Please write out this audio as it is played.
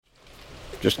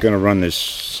Just going to run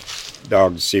this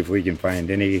dog to see if we can find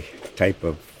any type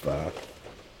of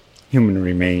human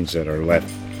remains that are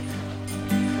left.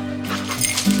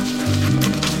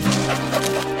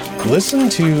 Listen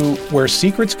to Where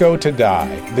Secrets Go to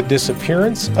Die, The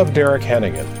Disappearance of Derek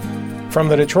Hennigan. From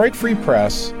the Detroit Free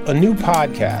Press, a new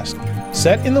podcast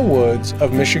set in the woods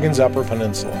of Michigan's Upper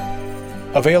Peninsula.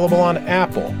 Available on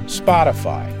Apple,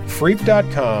 Spotify,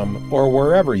 Freep.com, or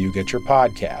wherever you get your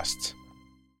podcasts.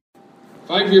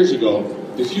 5 years ago,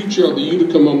 the future of the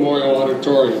Utica Memorial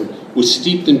Auditorium was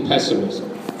steeped in pessimism.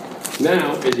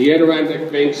 Now, as the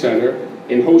Adirondack Bank Center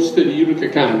and host to the Utica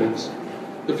Comets,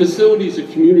 the facility is a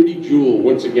community jewel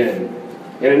once again,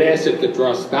 and an asset that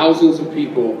draws thousands of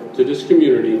people to this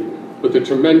community with a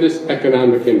tremendous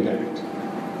economic impact.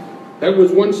 That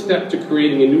was one step to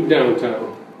creating a new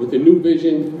downtown with a new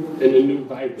vision and a new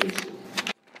vibrancy.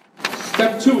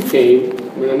 Step 2 came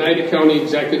when Oneida County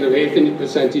Executive Anthony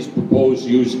Picenti's proposed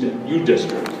U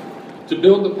District to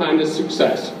build upon this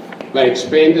success by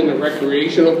expanding the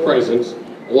recreational presence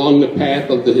along the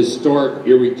path of the historic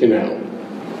Erie Canal.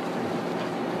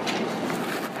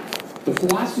 The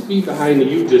philosophy behind the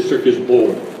U District is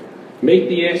bold. Make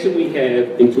the asset we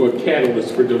have into a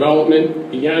catalyst for development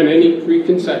beyond any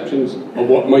preconceptions of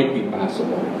what might be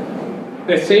possible.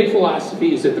 That same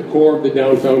philosophy is at the core of the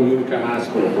downtown Utica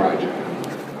Hospital project.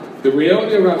 The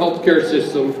reality of our healthcare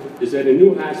system is that a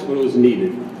new hospital is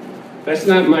needed. That's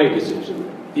not my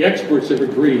decision. The experts have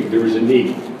agreed there is a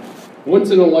need.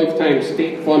 Once-in-a-lifetime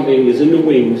state funding is in the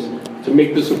wings to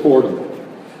make this affordable.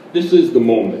 This is the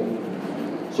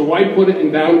moment. So why put it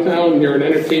in downtown near an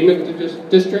entertainment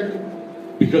district?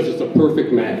 Because it's a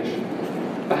perfect match.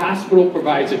 The hospital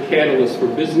provides a catalyst for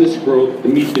business growth to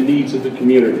meet the needs of the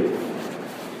community.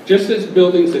 Just as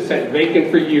buildings that sat vacant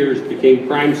for years became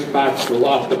prime spots for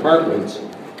loft apartments,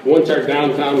 once our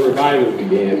downtown revival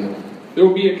began, there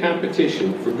will be a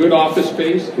competition for good office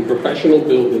space and professional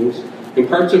buildings in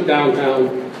parts of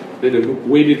downtown that have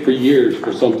waited for years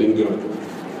for something good.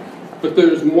 But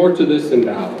there's more to this than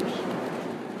dollars.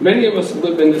 Many of us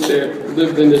lived in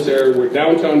this area where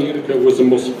downtown Utica was the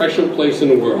most special place in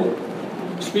the world.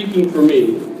 Speaking for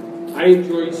me, I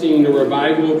enjoyed seeing the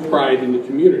revival of pride in the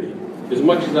community as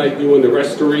much as I do in the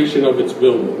restoration of its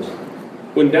buildings.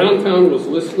 When downtown was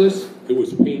listless, it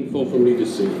was painful for me to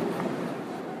see.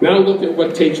 Now look at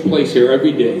what takes place here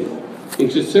every day, and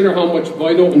consider how much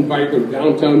vital and vibrant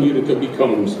downtown Utica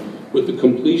becomes with the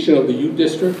completion of the U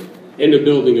District and the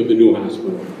building of the new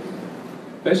hospital.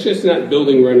 That's just not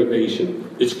building renovation,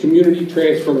 it's community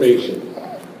transformation.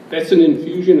 That's an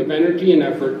infusion of energy and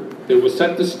effort that will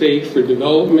set the stage for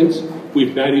developments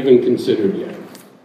we've not even considered yet.